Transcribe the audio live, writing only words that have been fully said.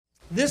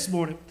This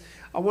morning,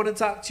 I want to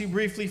talk to you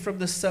briefly from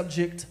the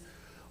subject,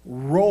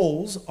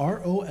 roles,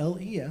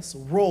 R-O-L-E-S,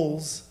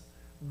 roles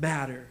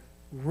matter.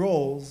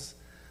 Roles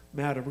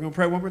matter. We're going to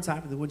pray one more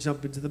time, and then we'll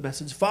jump into the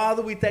message.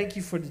 Father, we thank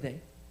you for today.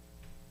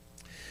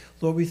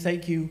 Lord, we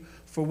thank you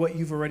for what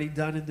you've already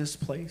done in this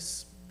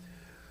place.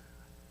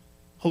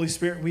 Holy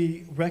Spirit,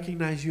 we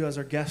recognize you as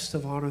our guest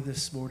of honor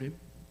this morning.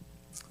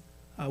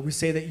 We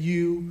say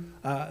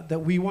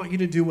that we want you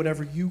to do what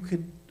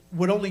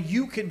only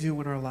you can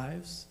do in our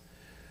lives.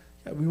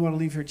 We want to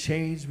leave here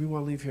changed. We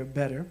want to leave here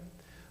better,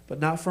 but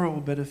not for our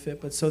own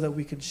benefit, but so that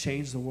we can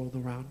change the world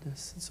around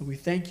us. And so we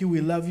thank you.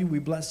 We love you. We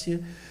bless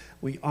you.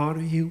 We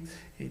honor you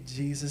in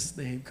Jesus'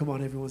 name. Come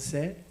on, everyone,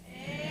 say it.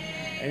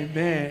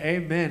 Amen.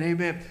 Amen.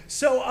 Amen.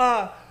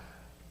 So,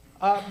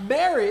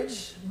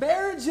 marriage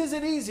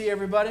isn't easy,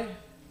 everybody.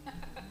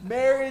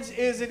 Marriage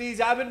isn't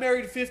easy. I've been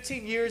married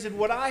 15 years, and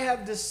what I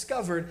have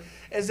discovered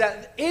is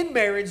that in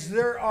marriage,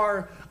 there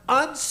are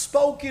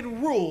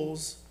unspoken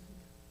rules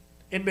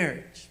in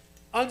marriage.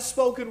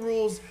 Unspoken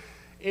rules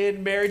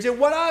in marriage. And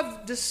what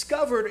I've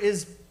discovered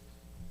is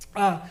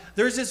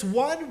there's this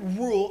one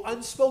rule,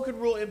 unspoken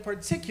rule in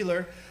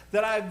particular,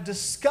 that I've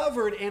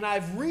discovered and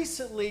I've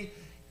recently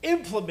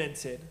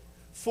implemented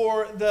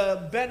for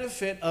the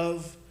benefit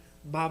of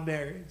my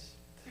marriage.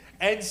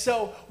 And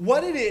so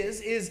what it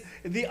is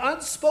the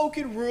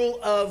unspoken rule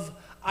of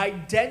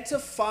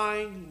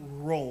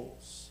identifying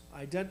roles.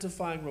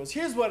 Identifying roles.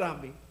 Here's what I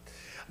mean.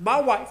 My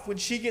wife, when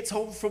she gets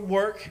home from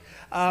work,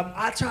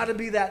 I try to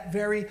be that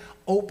very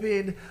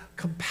open,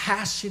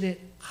 compassionate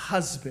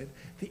husband,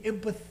 the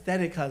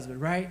empathetic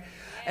husband, right?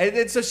 And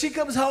then so she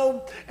comes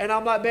home, and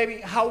I'm like, baby,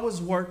 how was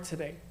work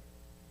today?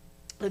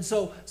 And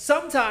so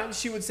sometimes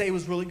she would say it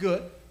was really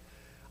good.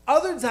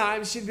 Other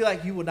times she'd be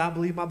like, you would not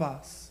believe my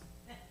boss.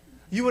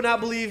 You would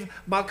not believe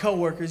my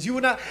coworkers. You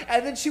would not.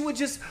 And then she would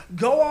just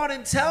go on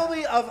and tell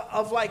me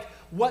of like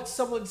what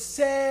someone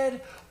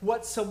said,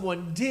 what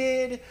someone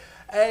did.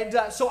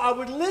 And so I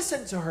would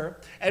listen to her,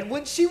 and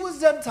when she was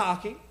done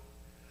talking,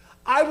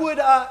 I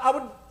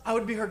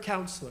would be her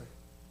counselor,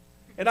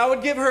 and I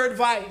would give her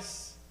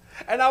advice,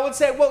 and I would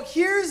say, well,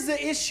 here's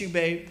the issue,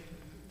 babe.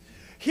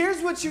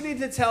 Here's what you need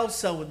to tell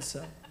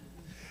so-and-so.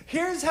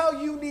 Here's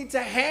how you need to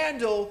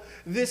handle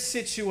this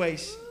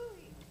situation.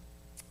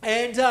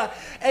 And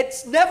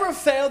it's never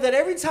failed that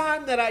every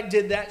time that I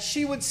did that,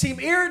 she would seem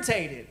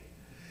irritated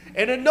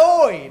and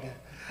annoyed.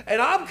 And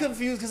I'm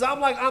confused because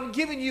I'm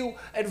giving you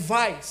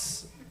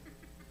advice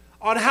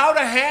on how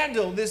to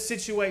handle this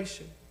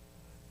situation.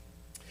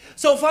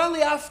 So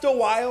finally, after a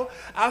while,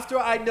 after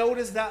I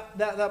noticed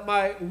that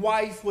my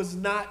wife was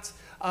not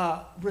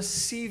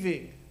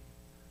receiving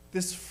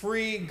this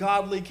free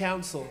godly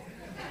counsel.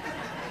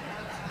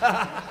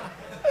 I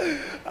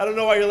don't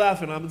know why you're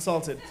laughing. I'm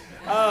insulted.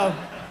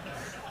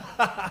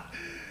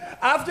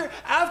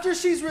 After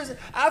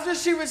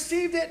she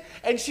received it,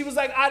 and she was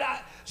like,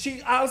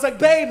 I was like,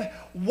 babe,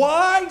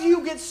 why do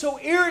you get so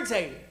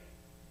irritated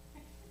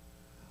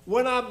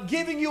when I'm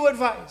giving you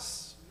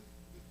advice?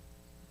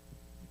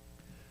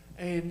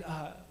 And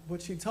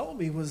what she told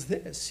me was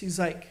this. She's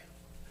like,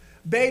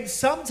 babe,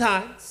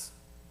 sometimes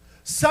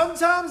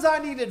I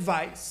need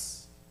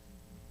advice,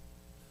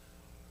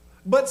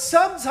 but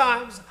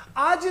sometimes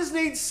I just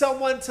need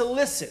someone to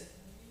listen.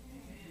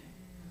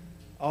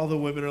 All the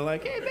women are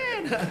like,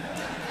 amen.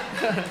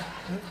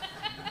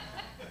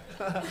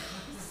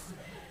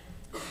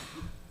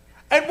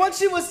 And what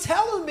she was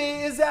telling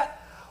me is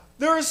that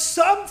there are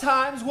some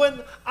times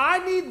when I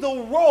need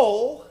the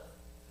role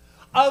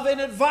of an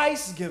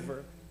advice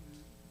giver.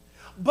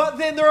 But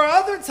then there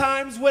are other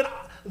times when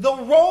the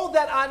role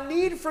that I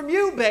need from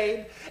you,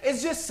 babe,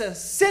 is just to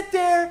sit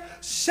there,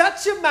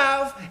 shut your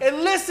mouth,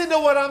 and listen to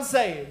what I'm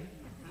saying.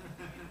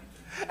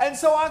 And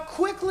so I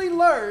quickly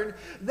learned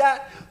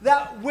that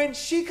when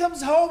she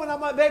comes home and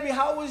I'm like, baby,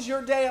 how was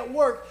your day at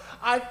work?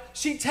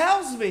 She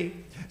tells me,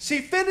 she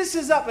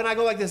finishes up, and I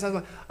go like this. I'm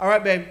like, all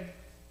right, babe,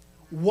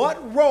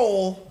 what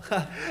role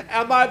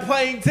am I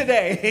playing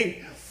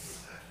today?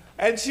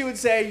 And she would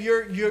say,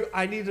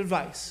 I need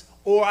advice,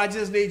 or I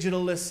just need you to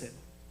listen.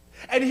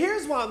 And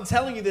here's why I'm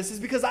telling you this, is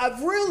because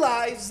I've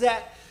realized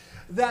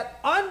that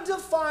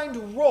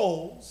undefined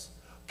roles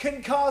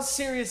can cause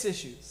serious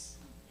issues.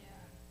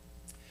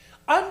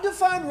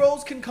 Undefined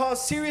roles can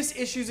cause serious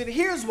issues, and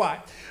here's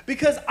why.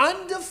 Because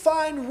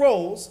undefined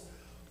roles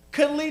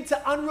can lead to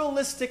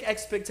unrealistic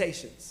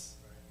expectations.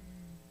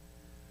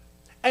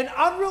 And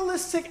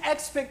unrealistic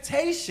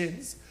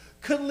expectations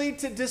could lead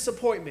to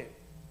disappointment.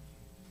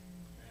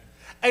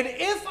 And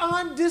if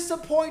I'm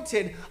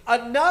disappointed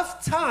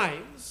enough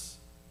times,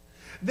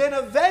 then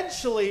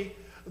eventually,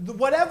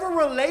 whatever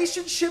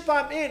relationship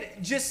I'm in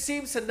just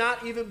seems to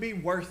not even be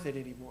worth it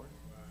anymore.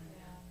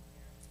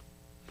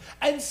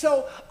 And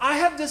so I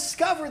have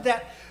discovered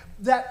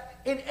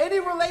that in any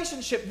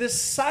relationship,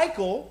 this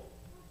cycle,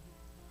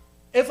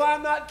 if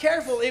I'm not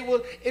careful, it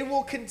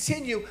will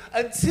continue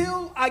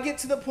until I get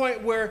to the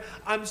point where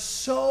I'm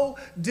so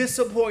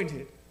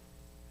disappointed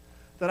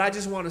that I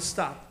just want to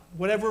stop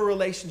whatever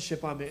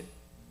relationship I'm in.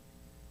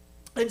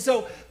 And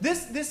so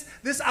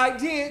this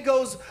idea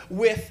goes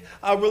with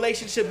a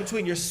relationship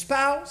between your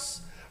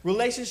spouse,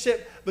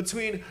 relationship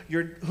between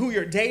who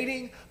you're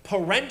dating,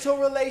 parental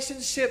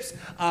relationships,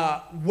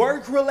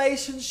 work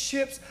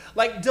relationships.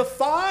 Like,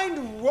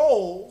 defined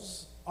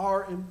roles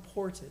are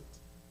important.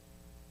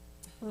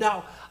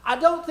 Now, I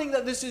don't think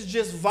that this is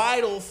just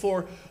vital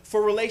for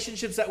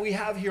relationships that we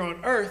have here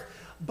on earth,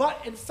 but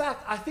in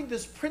fact, I think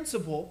this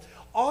principle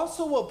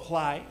also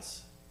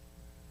applies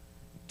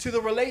to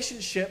the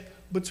relationship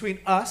between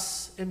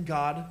us and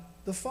God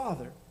the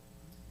Father.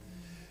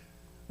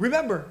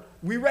 Remember,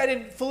 we read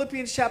in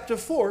Philippians chapter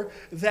 4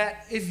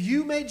 that if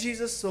you made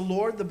Jesus the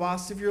Lord, the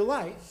boss of your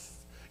life,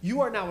 you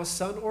are now a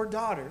son or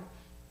daughter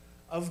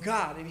of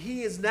God, and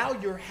He is now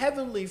your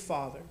heavenly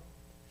Father.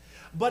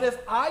 But if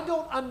I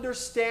don't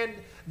understand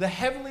the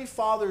Heavenly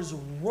Father's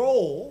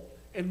role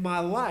in my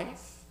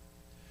life,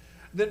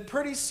 then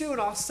pretty soon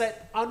I'll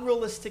set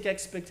unrealistic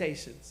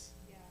expectations.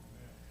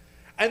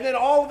 And then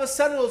all of a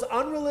sudden, those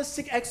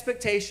unrealistic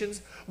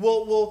expectations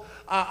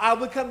I'll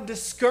become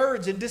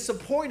discouraged and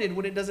disappointed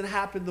when it doesn't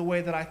happen the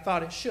way that I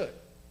thought it should.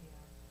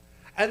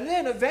 And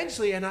then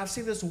eventually, and I've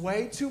seen this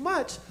way too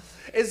much,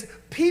 is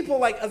people,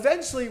 like,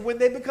 eventually when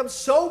they become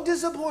so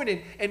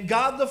disappointed in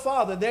God the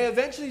Father, they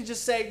eventually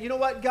just say, you know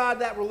what, God,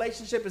 that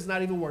relationship is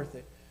not even worth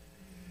it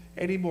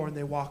anymore, and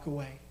they walk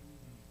away.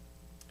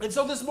 And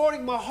so this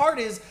morning, my heart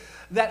is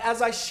that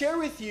as I share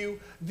with you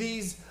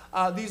these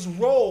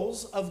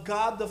roles of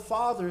God the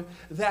Father,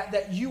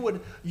 that you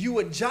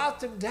would jot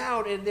them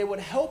down, and they would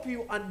help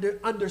you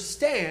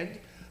understand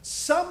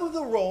some of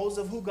the roles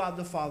of who God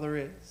the Father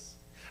is.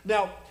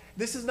 Now,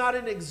 this is not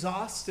an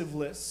exhaustive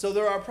list, so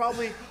there are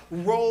probably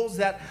roles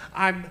that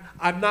I'm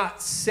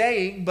not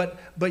saying, but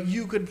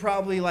you could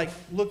probably, like,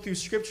 look through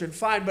Scripture and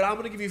find. But I'm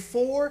going to give you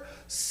 4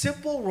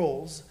 simple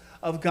roles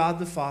of God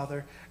the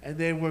Father, and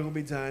then we're going to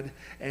be done.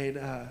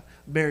 And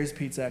Mary's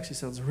Pizza actually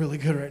sounds really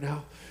good right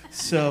now.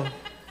 So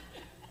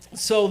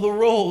the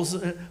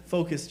roles,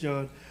 focus,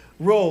 John.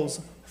 Roles,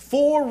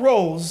 4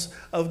 roles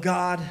of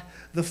God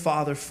the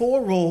Father.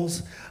 4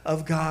 roles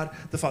of God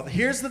the Father.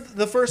 Here's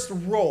the first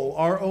role,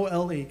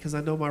 R-O-L-E, because I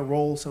know my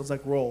role sounds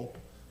like roll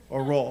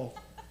or roll.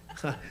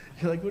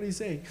 You're like, what are you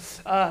saying?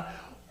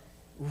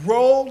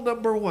 Role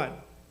number 1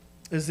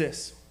 is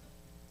this.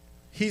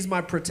 He's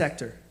my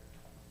protector.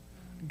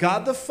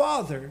 God the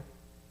Father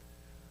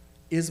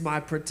is my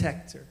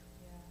protector.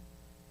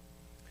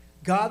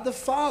 God the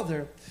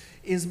Father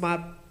is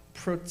my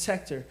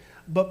protector.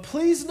 But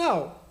please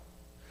know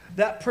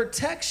that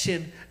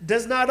protection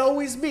does not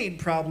always mean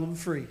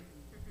problem-free.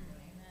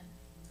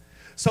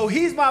 So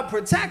He's my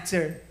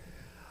protector,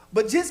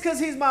 but just because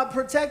He's my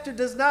protector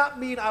does not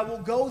mean I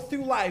will go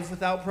through life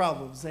without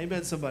problems.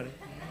 Amen, somebody.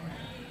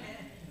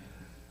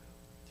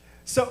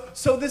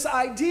 So this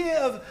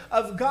idea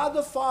of God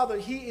the Father,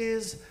 He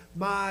is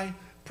my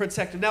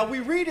protector. Now, we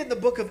read in the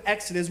book of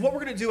Exodus, what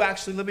we're going to do,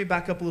 actually, let me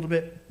back up a little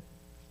bit.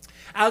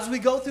 As we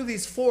go through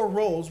these 4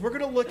 roles, we're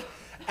going to look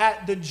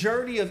at the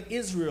journey of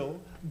Israel,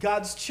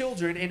 God's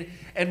children,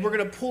 and we're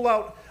going to pull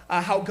out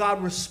how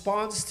God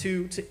responds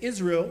to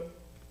Israel.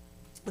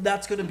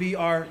 That's going to be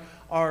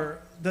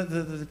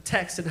the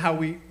text and how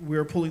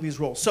we're pulling these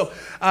roles. So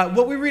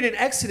what we read in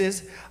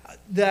Exodus,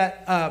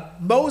 that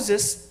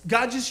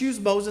God just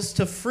used Moses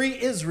to free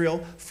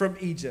Israel from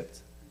Egypt.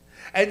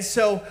 And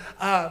so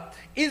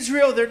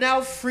Israel, they're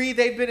now free.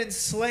 They've been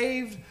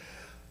enslaved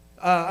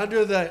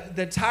under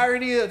the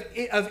tyranny of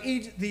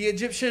the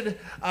Egyptian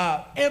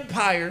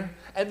empire,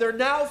 and they're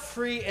now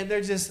free, and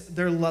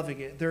they're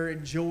loving it. They're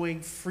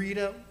enjoying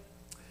freedom.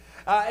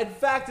 In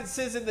fact, it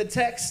says in the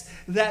text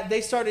that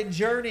they started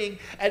journeying,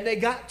 and they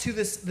got to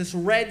this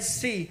Red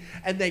Sea,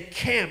 and they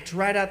camped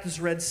right at this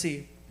Red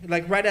Sea,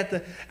 like right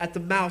at the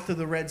mouth of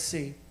the Red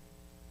Sea.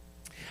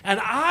 And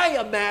I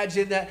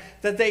imagine that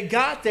they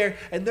got there,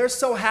 and they're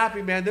so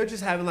happy, man. They're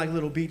just having like a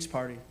little beach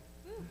party.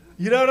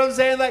 You know what I'm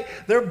saying? Like,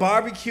 they're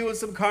barbecuing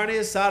some carne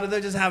asada.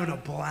 They're just having a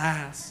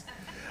blast.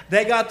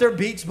 They got their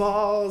beach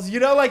balls. You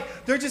know,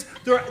 like,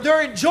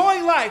 they're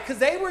enjoying life because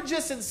they were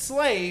just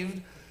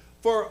enslaved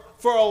for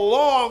a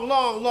long,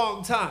 long,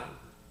 long time.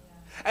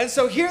 And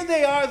so here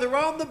they are. They're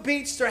on the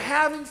beach. They're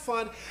having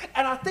fun.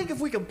 And I think if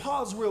we can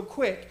pause real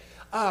quick,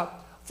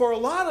 for a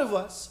lot of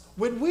us,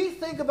 when we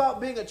think about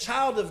being a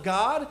child of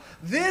God,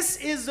 this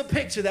is the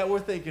picture that we're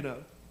thinking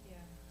of.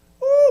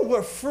 Yeah. Ooh,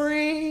 we're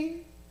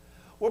free.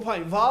 We're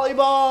playing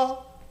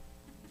volleyball.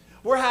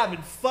 We're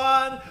having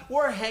fun.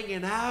 We're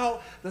hanging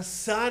out. The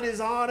sun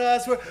is on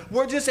us.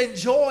 We're just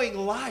enjoying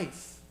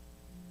life.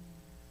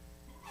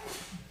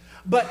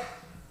 But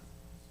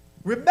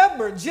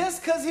remember,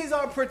 just because He's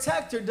our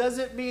protector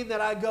doesn't mean that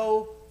I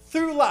go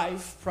through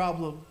life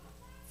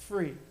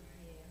problem-free.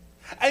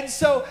 And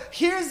so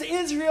here's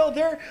Israel.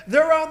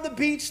 They're on the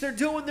beach. They're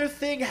doing their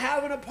thing,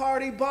 having a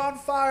party,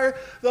 bonfire,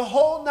 the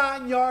whole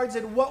 9 yards.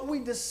 And what we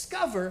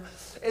discover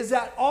is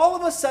that all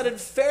of a sudden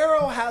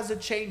Pharaoh has a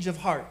change of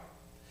heart.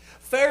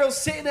 Pharaoh's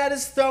sitting at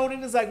his throne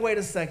and is like, wait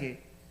a second.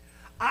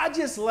 I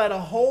just let a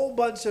whole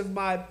bunch of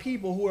my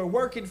people who are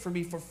working for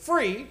me for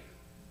free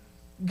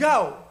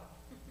go.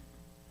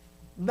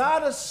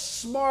 Not a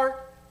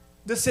smart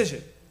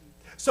decision.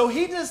 So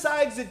he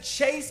decides to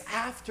chase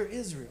after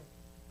Israel.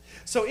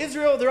 So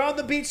Israel, they're on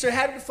the beach, they're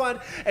having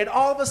fun, and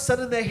all of a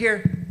sudden they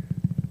hear,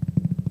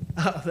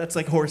 oh, that's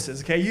like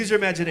horses, okay? Use your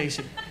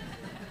imagination.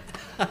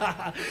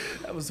 That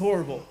was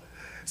horrible.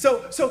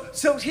 So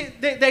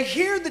they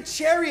hear the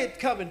chariot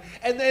coming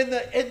and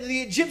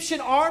the Egyptian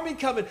army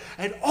coming,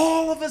 and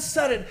all of a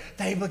sudden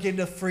they begin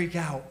to freak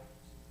out.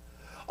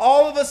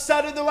 All of a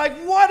sudden they're like,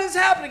 what is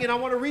happening? And I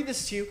want to read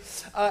this to you.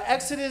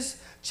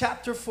 Exodus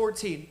chapter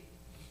 14.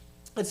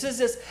 It says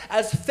this: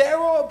 as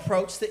Pharaoh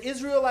approached, the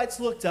Israelites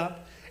looked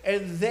up,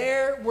 and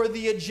there were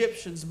the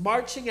Egyptians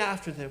marching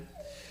after them.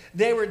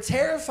 They were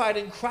terrified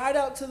and cried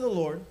out to the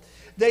Lord.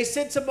 They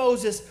said to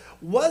Moses,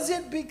 was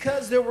it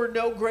because there were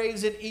no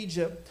graves in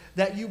Egypt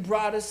that you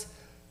brought us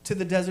to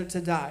the desert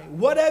to die?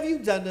 What have you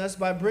done to us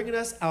by bringing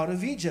us out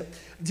of Egypt?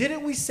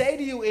 Didn't we say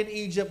to you in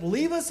Egypt,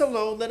 leave us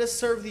alone, let us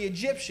serve the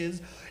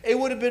Egyptians? It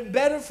would have been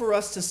better for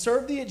us to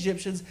serve the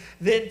Egyptians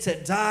than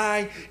to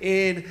die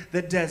in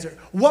the desert.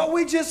 What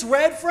we just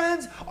read,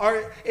 friends,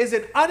 is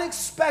an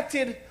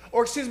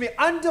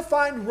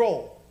undefined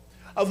role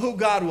of who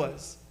God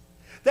was.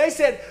 They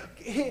said,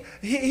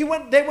 they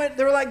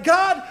were like,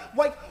 God,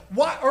 like,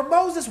 why, or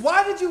Moses,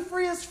 why did you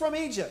free us from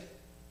Egypt?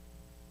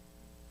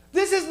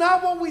 This is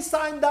not what we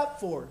signed up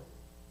for.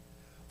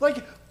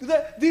 Like,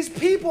 these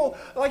people,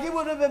 like, it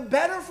would have been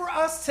better for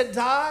us to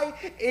die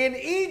in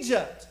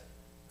Egypt.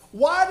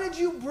 Why did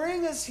you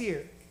bring us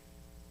here?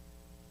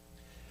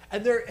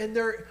 And they're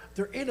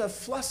in a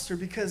fluster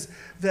because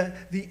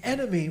the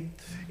enemy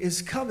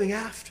is coming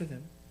after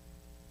them.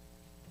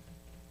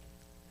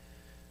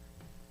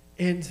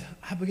 And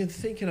I began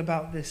thinking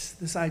about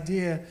this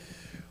idea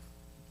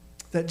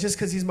that just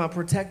because he's my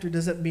protector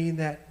doesn't mean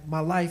that my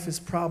life is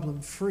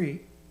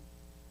problem-free.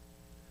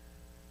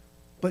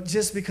 But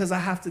just because I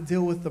have to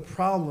deal with the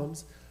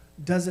problems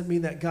doesn't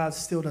mean that God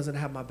still doesn't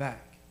have my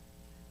back.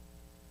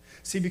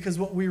 See, because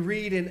what we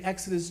read in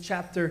Exodus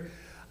chapter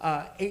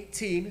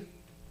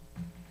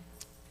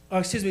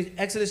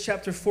Exodus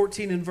chapter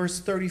 14 and verse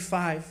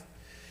 35,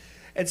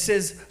 it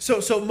says,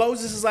 so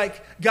Moses is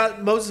like,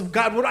 God, what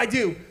do I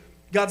do?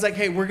 God's like,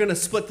 hey, we're going to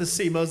split the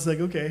sea. Moses is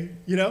like, okay,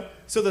 you know?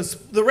 So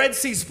the Red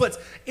Sea splits.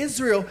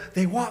 Israel,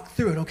 they walk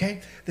through it,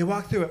 okay? They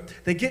walk through it.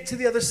 They get to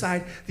the other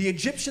side. The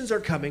Egyptians are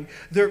coming.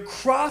 They're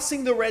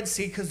crossing the Red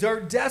Sea because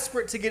they're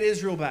desperate to get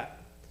Israel back.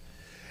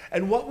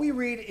 And what we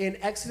read in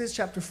Exodus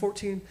chapter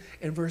 14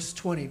 and verse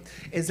 20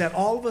 is that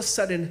all of a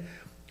sudden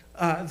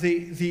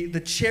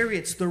the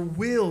chariots, their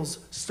wheels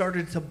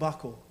started to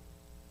buckle.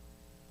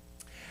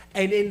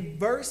 And in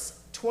verse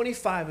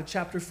 25 of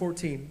chapter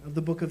 14 of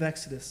the book of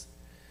Exodus,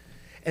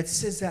 it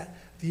says that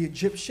the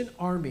Egyptian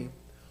army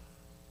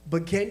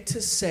began to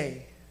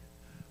say,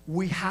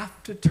 we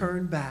have to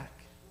turn back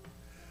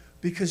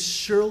because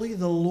surely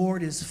the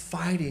Lord is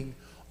fighting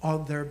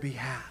on their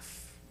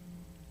behalf.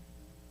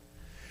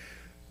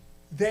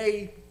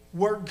 They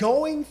were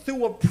going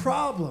through a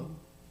problem,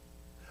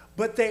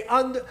 but they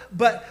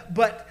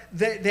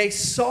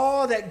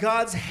saw that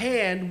God's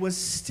hand was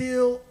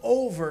still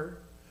over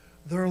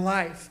their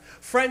life.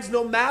 Friends,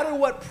 no matter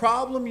what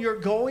problem you're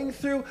going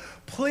through,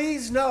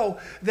 please know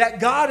that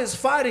God is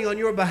fighting on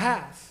your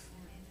behalf.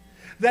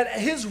 That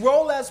his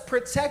role as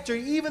protector,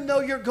 even though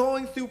you're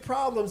going through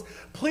problems,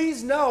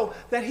 please know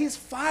that he's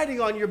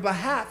fighting on your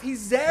behalf.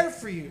 He's there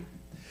for you.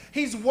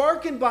 He's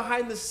working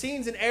behind the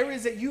scenes in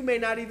areas that you may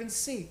not even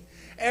see.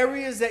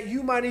 Areas that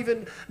you might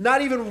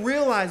not even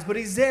realize, but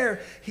he's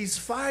there. He's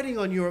fighting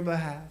on your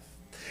behalf.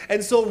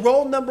 And so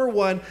role number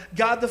one,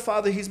 God the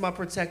Father, he's my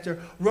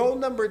protector. Role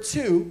number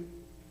two,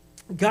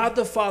 God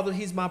the Father,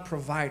 he's my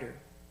provider.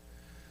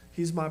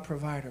 He's my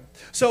provider.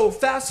 So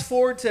fast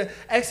forward to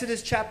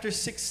Exodus chapter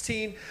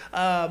 16.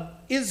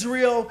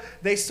 Israel,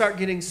 they start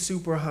getting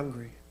super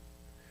hungry.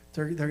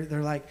 They're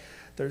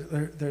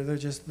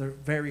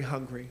very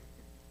hungry.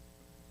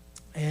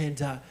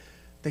 And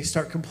they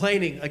start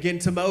complaining again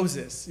to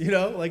Moses. You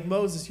know, like,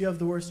 Moses, you have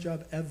the worst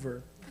job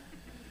ever.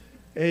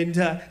 And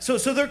so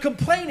they're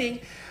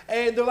complaining,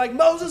 and they're like,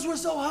 Moses, we're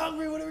so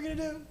hungry. What are we going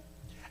to do?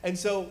 And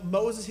so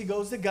Moses, he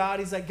goes to God.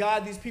 He's like,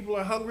 God, these people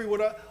are hungry.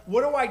 What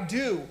do I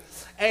do?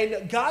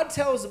 And God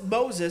tells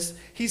Moses,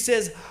 he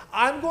says,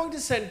 I'm going to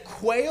send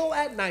quail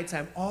at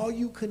nighttime. All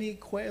you can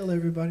eat quail,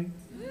 everybody.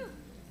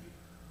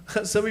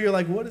 Some of you are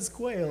like, what is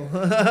quail?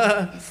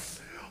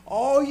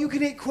 All you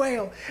can eat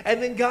quail.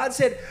 And then God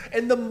said,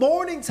 in the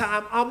morning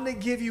time, I'm going to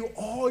give you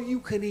all you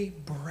can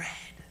eat bread.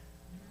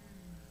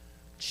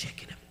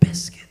 Chicken and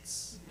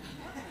biscuits.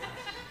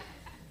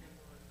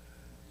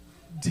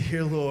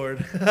 Dear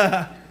Lord.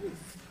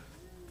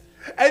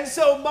 And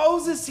so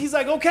Moses, he's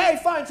like, okay,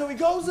 fine. So he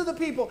goes to the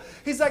people.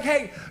 He's like,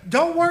 hey,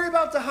 don't worry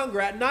about the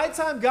hunger. At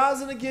nighttime, God's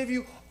going to give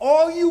you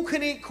all you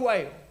can eat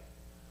quail.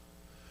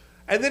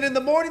 And then in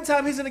the morning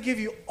time, he's going to give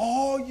you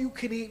all you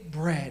can eat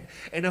bread.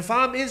 And if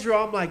I'm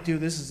Israel, I'm like, dude,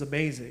 this is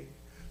amazing.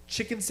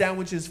 Chicken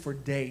sandwiches for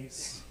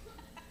days.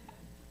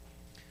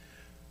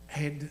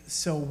 And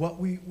so we're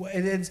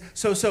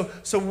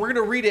going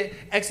to read it,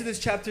 Exodus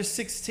chapter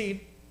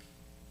 16.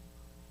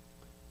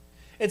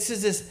 It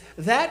says this,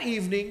 that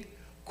evening,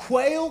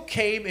 quail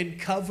came and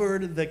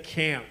covered the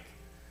camp.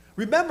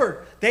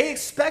 Remember, they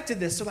expected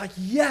this. They're like,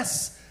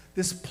 yes,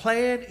 this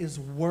plan is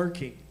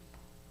working.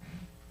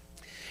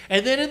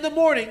 And then in the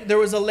morning, there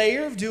was a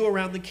layer of dew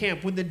around the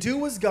camp. When the dew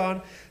was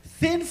gone,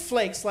 thin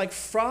flakes like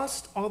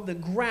frost on the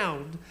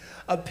ground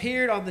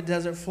appeared on the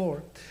desert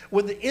floor.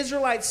 When the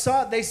Israelites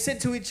saw it, they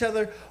said to each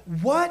other,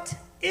 what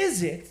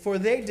is it? For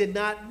they did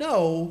not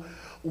know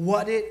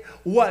what it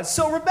was.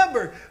 So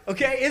remember,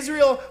 okay,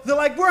 Israel, they're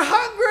like, we're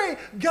hungry.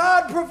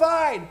 God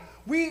provide.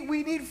 We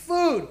need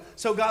food.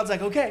 So God's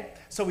like, okay.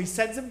 So he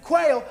sends them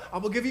quail.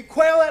 I'm going to give you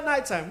quail at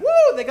nighttime.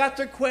 Woo! They got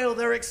their quail.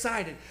 They're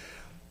excited.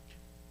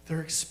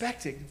 They're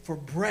expecting for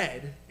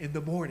bread in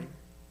the morning.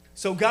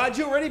 So God,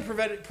 you already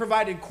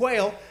provided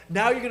quail.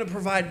 Now you're going to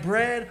provide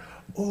bread.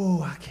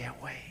 Oh, I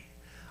can't wait.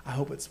 I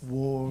hope it's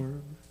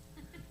warm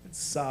and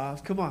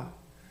soft. Come on.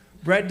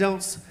 Bread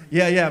don't,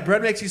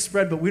 bread makes you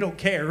spread, but we don't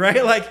care,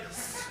 right? Like,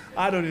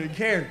 I don't even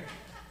care.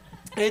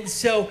 And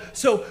so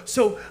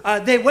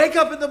they wake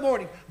up in the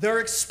morning. They're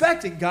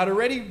expecting. God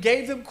already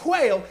gave them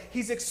quail.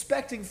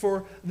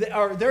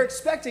 They're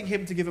expecting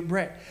him to give them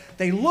bread.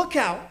 They look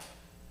out,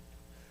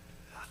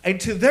 and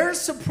to their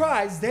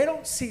surprise, they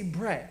don't see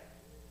bread.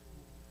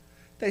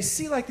 They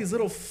see like these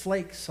little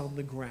flakes on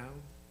the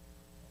ground.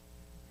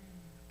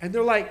 And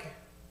they're like,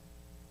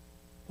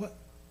 what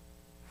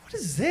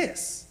is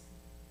this?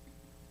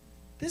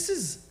 This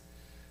is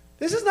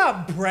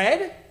not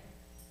bread.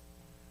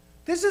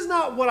 This is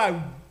not what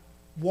I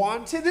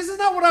wanted. This is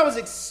not what I was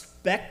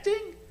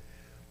expecting.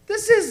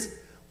 This is,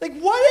 like,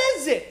 what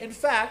is it? In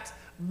fact,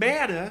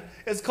 manna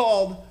is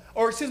called,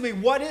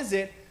 what is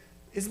it?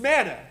 Is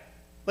manna.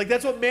 Like,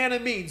 that's what manna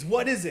means.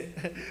 What is it?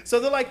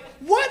 So they're like,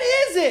 what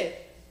is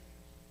it?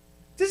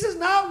 This is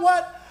not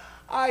what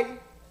I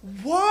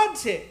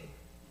wanted.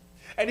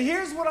 And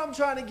here's what I'm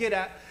trying to get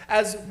at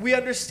as we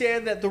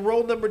understand that the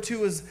role number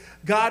 2 is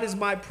God is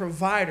my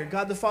provider.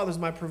 God the Father is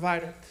my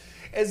provider.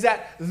 Is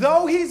that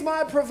though he's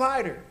my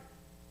provider,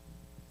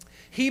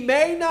 he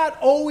may not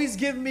always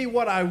give me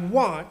what I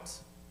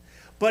want,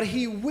 but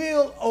he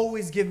will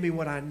always give me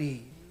what I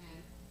need.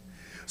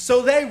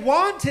 So they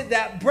wanted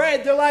that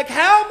bread. They're like,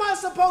 how am I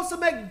supposed to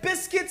make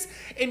biscuits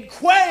and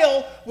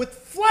quail with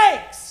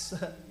flakes?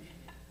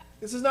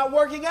 This is not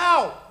working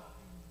out.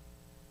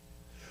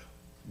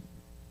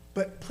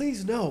 But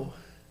please know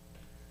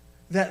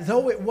that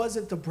though it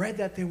wasn't the bread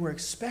that they were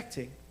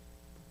expecting,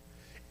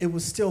 it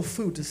was still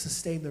food to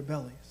sustain their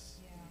bellies.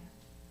 Yeah.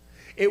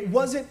 It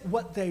wasn't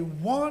what they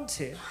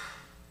wanted,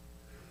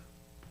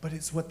 but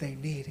it's what they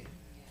needed.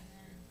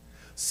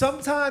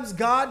 Sometimes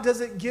God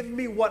doesn't give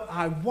me what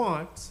I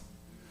want,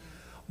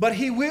 but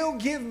he will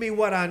give me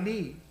what I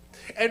need.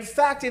 In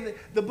fact, in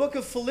the book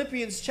of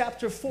Philippians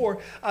chapter 4,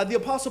 the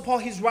Apostle Paul,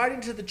 he's writing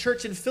to the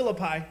church in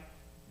Philippi.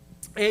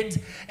 And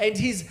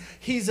he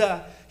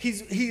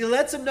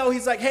lets them know,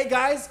 he's like, hey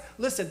guys,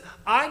 listen,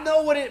 I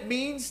know what it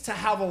means to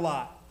have a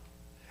lot.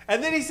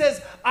 And then he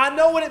says, I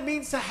know what it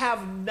means to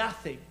have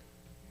nothing.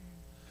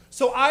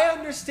 So I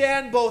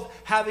understand both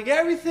having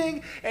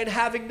everything and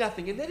having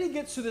nothing. And then he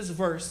gets to this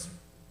verse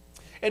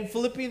in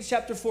Philippians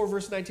chapter 4,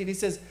 verse 19. He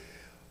says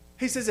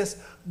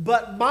this,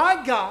 but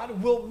my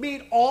God will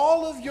meet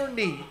all of your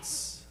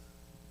needs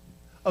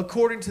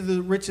according to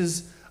the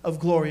riches of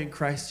glory in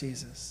Christ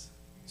Jesus.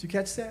 Did you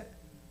catch that?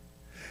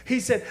 He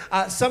said,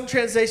 some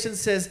translation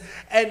says,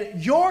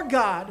 and your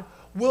God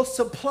will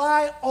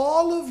supply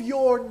all of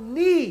your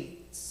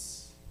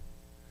needs.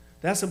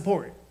 That's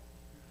important.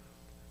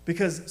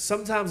 Because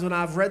sometimes when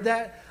I've read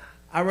that,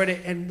 I read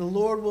it, and the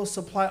Lord will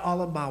supply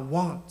all of my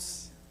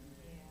wants.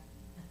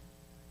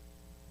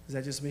 Is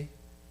that just me?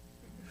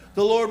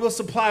 The Lord will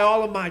supply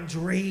all of my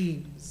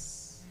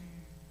dreams.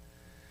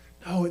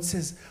 No, it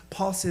says,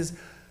 Paul says,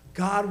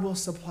 God will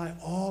supply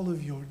all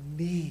of your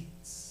needs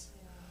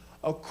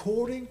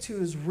according to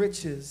his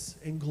riches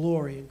and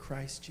glory in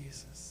Christ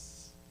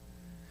Jesus.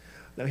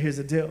 Now, here's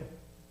the deal.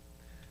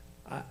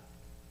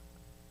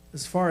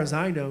 As far as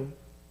I know,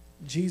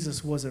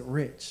 Jesus wasn't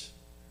rich.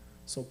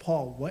 So,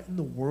 Paul, what in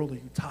the world are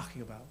you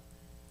talking about?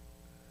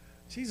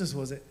 Jesus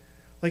wasn't.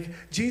 Like,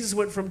 Jesus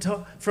went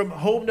from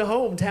home to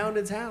home, town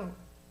to town.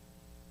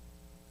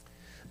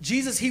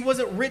 Jesus, he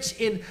wasn't rich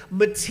in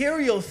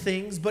material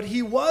things, but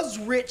he was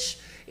rich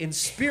in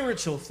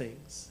spiritual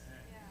things.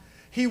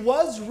 He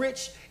was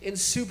rich in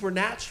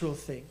supernatural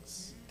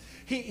things.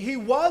 He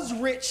was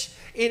rich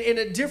in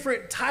a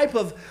different type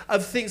of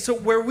things. So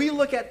where we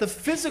look at the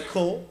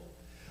physical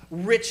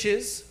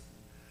riches,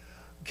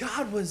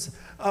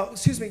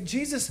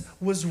 Jesus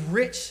was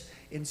rich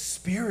in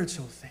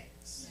spiritual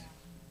things.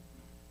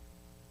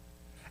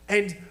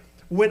 And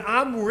when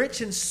I'm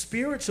rich in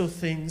spiritual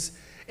things,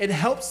 it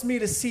helps me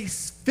to see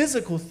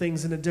physical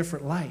things in a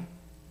different light,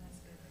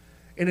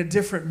 in a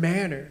different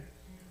manner.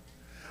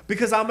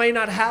 Because I may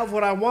not have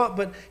what I want,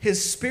 but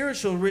his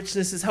spiritual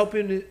richness is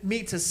helping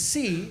me to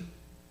see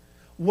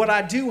what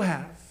I do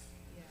have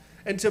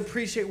and to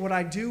appreciate what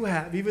I do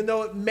have, even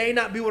though it may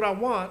not be what I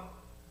want.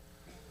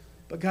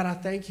 But God, I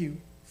thank you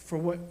for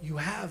what you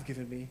have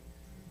given me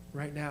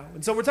right now.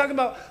 And so we're talking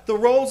about the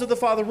roles of the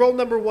Father. Role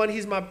number 1,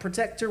 he's my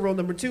protector. Role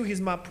number 2, he's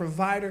my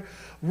provider.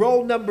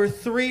 Role number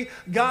 3,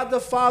 God the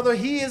Father,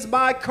 he is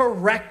my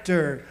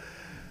corrector.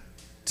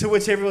 To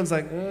which everyone's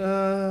like,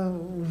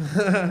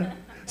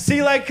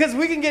 See, like, because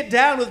we can get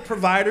down with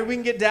provider, we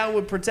can get down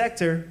with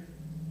protector.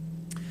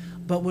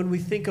 But when we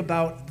think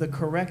about the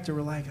corrector,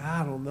 we're like,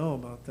 I don't know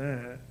about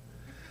that.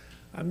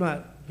 I'm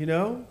not,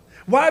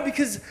 Why?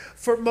 Because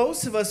for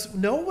most of us,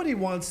 nobody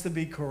wants to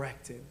be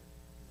corrected.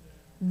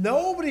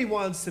 Nobody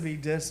wants to be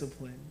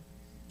disciplined.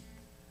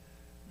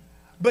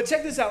 But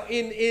check this out.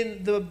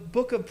 In the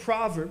book of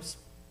Proverbs,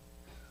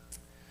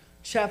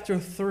 chapter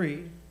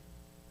 3,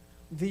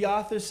 the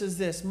author says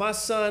this, my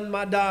son,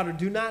 my daughter,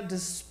 do not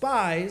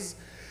despise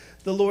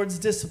the Lord's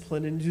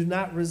discipline and do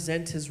not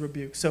resent his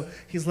rebuke. So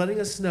he's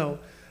letting us know,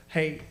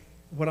 hey,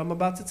 what I'm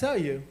about to tell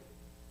you,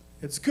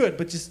 it's good,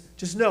 but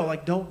just know,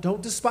 like,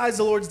 don't despise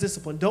the Lord's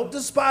discipline. Don't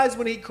despise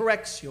when he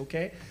corrects you,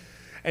 okay?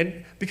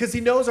 And because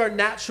he knows our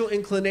natural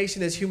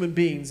inclination as human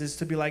beings is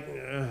to be like,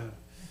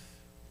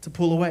 to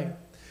pull away.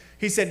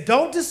 He said,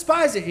 don't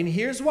despise it, and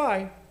here's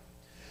why.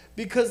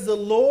 Because the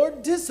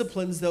Lord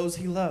disciplines those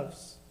he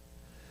loves.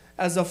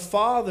 As a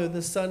father,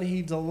 the son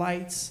he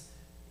delights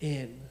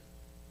in.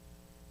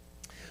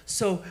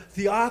 So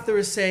the author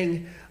is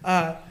saying,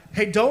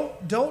 hey,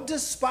 don't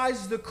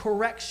despise the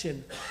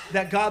correction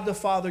that God the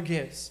Father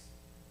gives.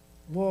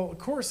 Well, of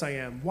course I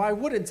am. Why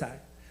wouldn't I?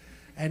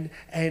 And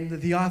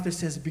the author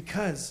says,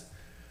 because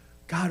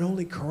God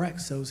only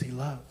corrects those he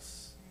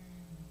loves.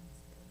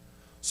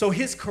 So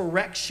his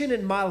correction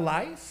in my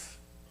life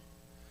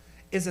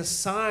is a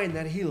sign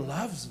that he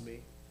loves me,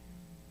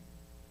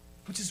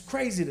 which is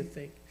crazy to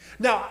think.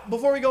 Now,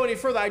 before we go any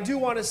further, I do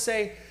want to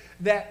say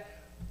that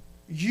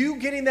you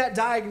getting that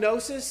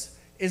diagnosis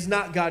is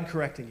not God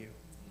correcting you.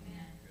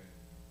 Amen.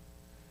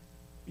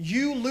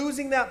 You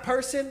losing that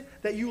person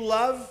that you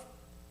love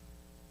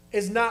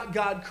is not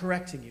God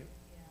correcting you.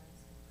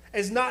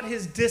 It's not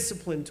his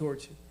discipline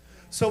towards you.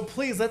 So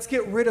please, let's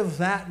get rid of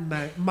that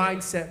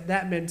mindset,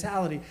 that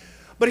mentality.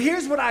 But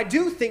here's what I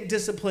do think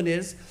discipline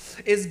is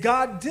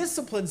God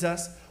disciplines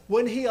us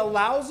when he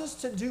allows us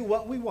to do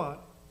what we want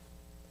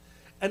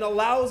and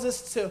allows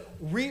us to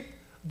reap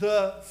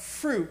the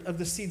fruit of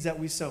the seeds that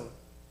we sown.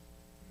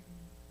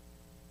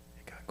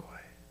 It got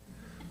quiet.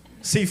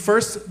 See,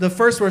 the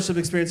first worship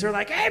experience, they're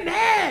like,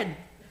 amen.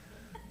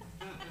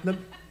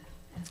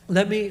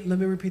 Let me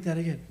repeat that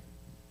again.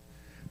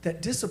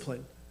 That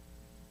discipline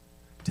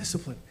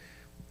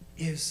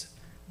is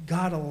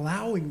God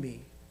allowing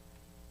me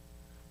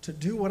to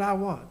do what I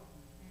want,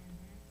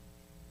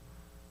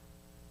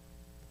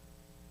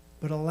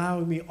 but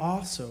allowing me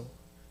also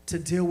to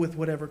deal with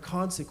whatever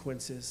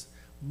consequences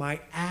my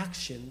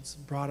actions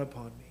brought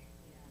upon me.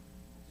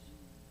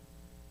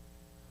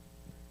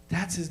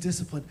 That's his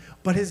discipline.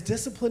 But his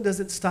discipline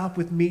doesn't stop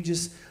with me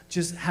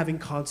just having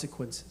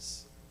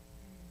consequences.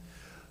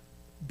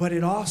 But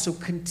it also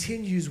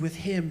continues with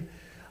him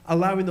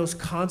allowing those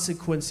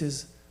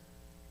consequences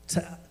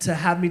to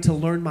have me to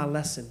learn my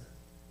lesson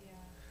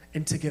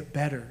and to get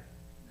better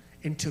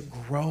and to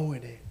grow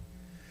in it.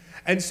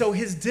 And so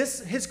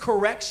his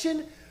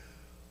correction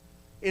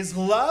is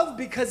love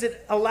because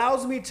it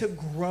allows me to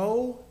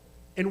grow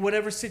in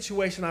whatever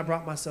situation I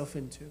brought myself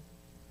into.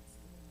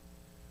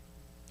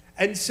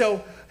 And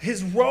so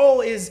his role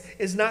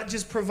is not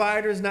just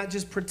provider, is not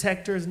just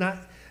protector, is not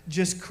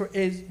just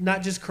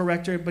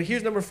corrector. But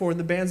here's number 4, and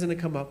the band's going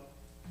to come up,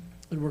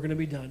 and we're going to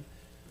be done.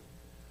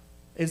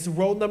 It's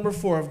role number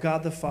 4 of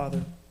God the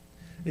Father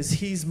is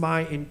he's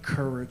my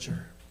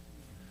encourager.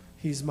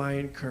 He's my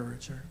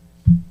encourager.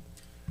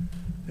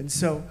 And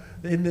so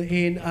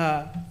in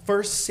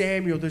 1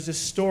 Samuel, there's a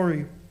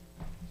story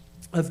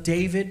of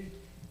David.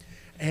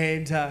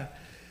 And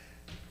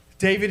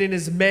David and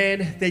his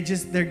men,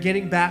 they're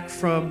getting back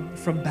from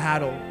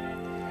battle.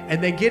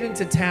 And they get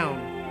into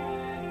town.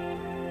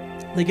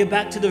 They get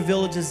back to their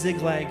village of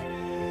Ziklag.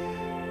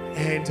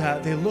 And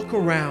they look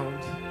around.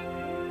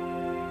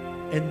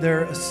 And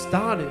they're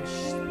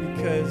astonished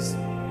because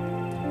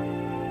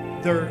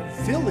their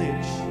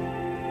village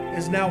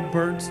is now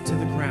burnt to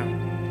the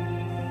ground.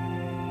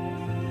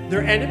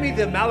 Their enemy,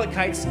 the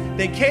Amalekites,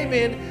 they came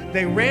in,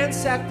 they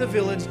ransacked the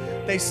village,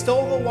 they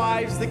stole the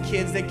wives, the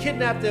kids, they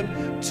kidnapped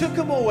them, took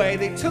them away,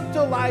 they took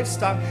their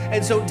livestock.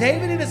 And so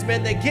David and his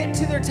men, they get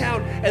to their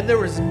town and there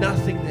was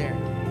nothing there.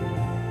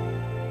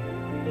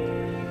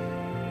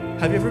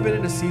 Have you ever been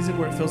in a season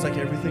where it feels like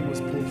everything was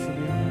pulled from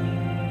you?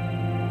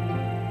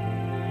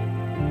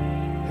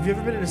 Have you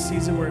ever been in a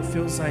season where it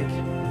feels like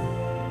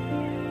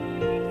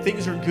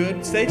things are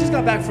good? So they just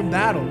got back from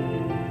battle.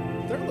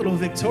 They're a little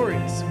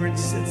victorious. Where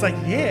it's like,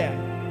 yeah.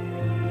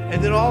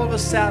 And then all of a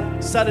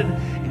sudden,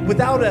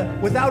 without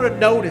a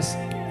notice,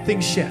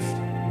 things shift.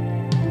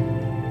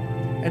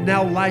 And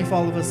now life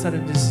all of a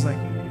sudden just is like,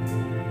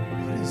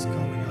 what is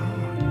going on?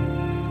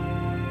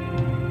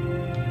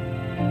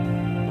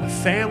 My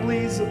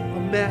family's a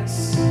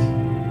mess.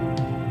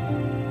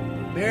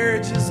 My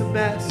marriage is a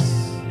mess.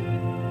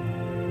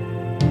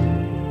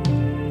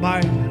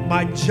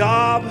 My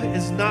job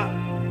is not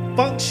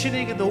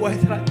functioning in the way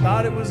that I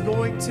thought it was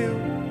going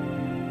to.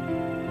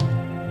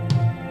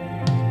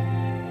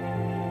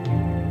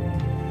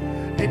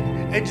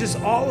 And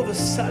just all of a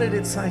sudden,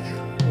 it's like,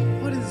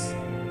 what is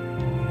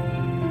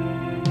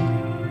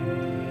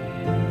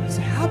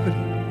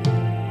happening?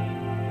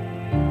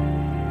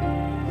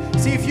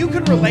 See, if you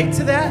can relate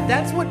to that,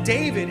 that's what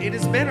David and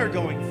his men are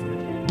going through.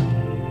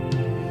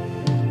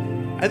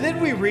 And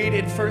then we read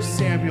in 1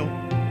 Samuel,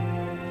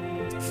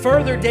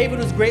 further, David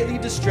was greatly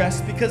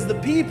distressed because the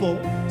people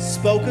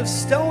spoke of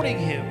stoning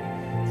him,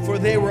 for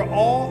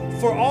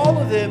all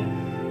of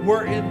them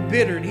were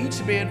embittered,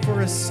 each man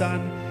for his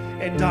son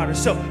and daughter.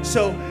 So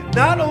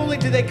not only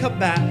did they come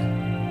back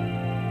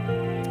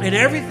and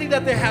everything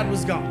that they had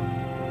was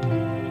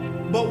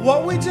gone, but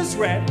what we just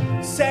read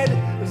said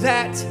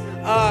that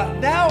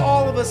now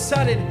all of a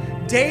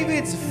sudden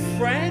David's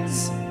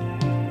friends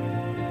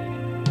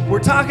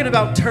were talking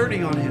about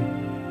turning on him.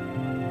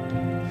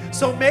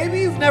 So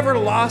maybe you've never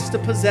lost a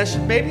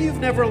possession. Maybe you've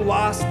never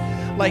lost,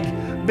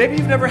 maybe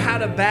you've never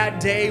had a bad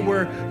day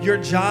where your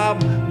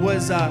job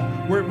was,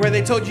 where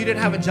they told you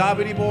didn't have a job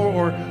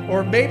anymore,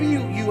 or maybe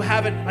you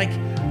haven't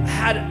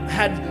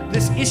had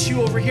this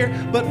issue over here,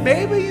 but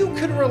maybe you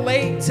can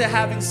relate to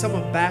having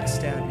someone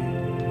backstab you.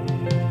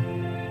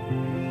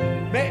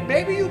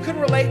 Maybe you can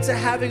relate to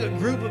having a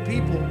group of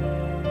people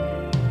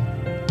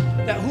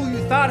that who you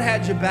thought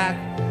had your back,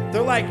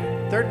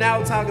 they're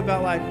now talking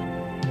about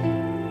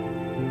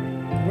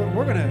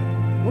we're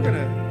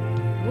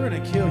gonna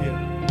kill you.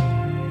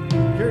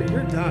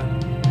 You're done.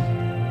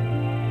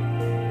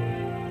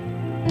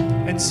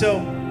 And so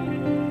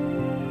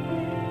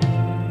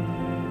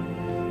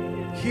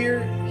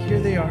here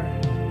they are.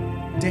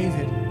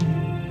 David,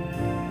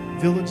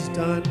 village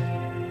done,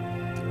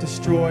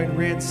 destroyed,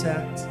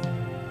 ransacked.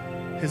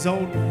 His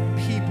own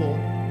people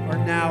are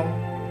now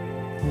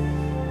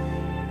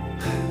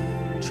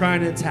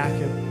trying to attack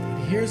him.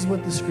 And here's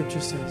what the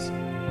scripture says.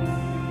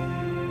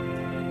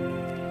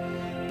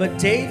 But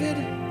David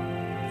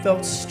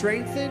felt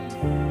strengthened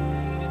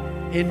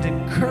and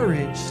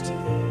encouraged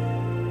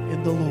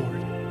in the Lord.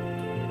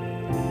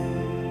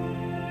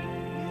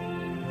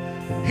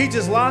 He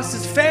just lost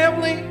his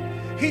family.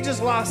 He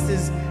just lost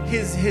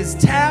his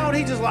town.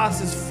 He just lost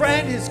his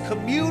friend, his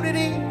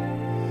community.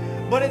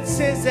 But it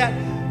says that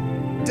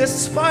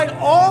despite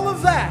all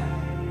of that,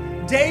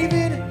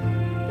 David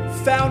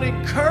found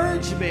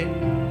encouragement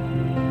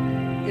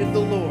in the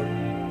Lord.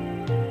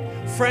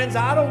 Friends,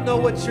 I don't know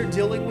what you're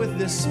dealing with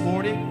this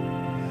morning,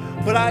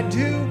 but I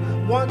do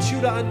want you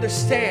to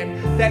understand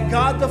that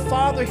God the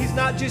Father, He's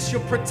not just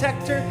your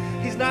protector,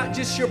 He's not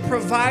just your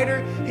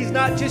provider, He's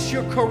not just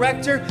your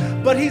corrector,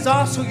 but He's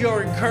also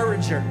your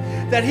encourager.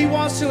 That He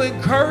wants to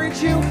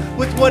encourage you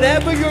with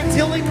whatever you're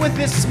dealing with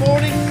this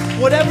morning,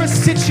 whatever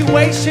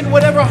situation,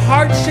 whatever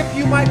hardship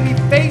you might be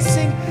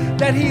facing,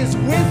 that He is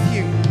with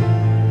you.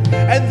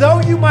 And though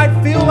you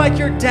might feel like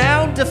you're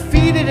down,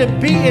 defeated,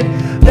 and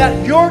beaten,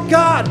 that your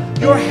God,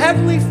 your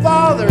Heavenly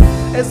Father,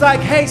 is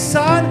like, hey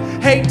son,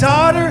 hey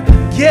daughter,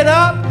 get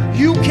up,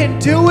 you can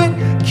do it,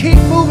 keep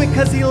moving,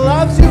 because He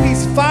loves you,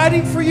 He's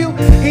fighting for you,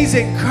 He's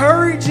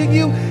encouraging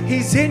you,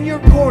 He's in your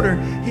corner,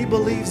 He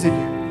believes in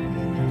you.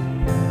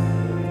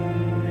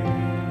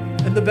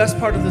 And the best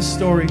part of the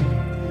story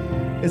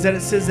is that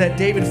it says that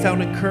David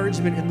found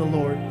encouragement in the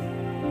Lord.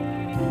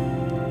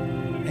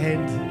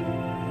 And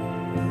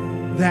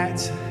that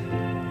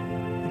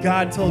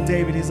God told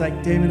David, He's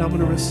like, David, I'm going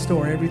to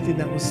restore everything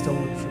that was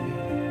stolen from you.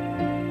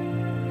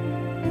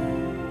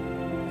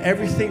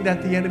 Everything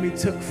that the enemy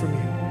took from you,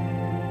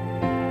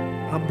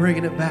 I'm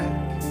bringing it back.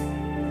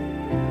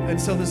 And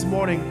so this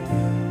morning,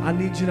 I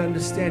need you to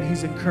understand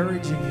He's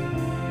encouraging you.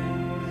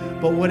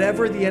 But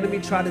whatever the enemy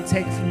tried to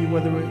take from you,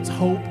 whether it's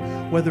hope,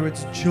 whether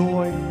it's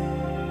joy,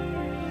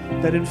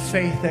 that in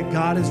faith that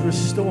God is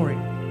restoring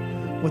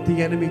what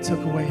the enemy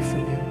took away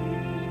from you.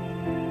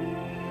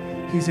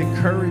 He's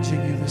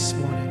encouraging you this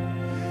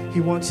morning. He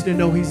wants you to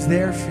know He's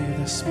there for you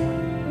this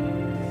morning.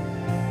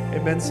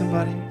 Amen,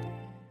 somebody?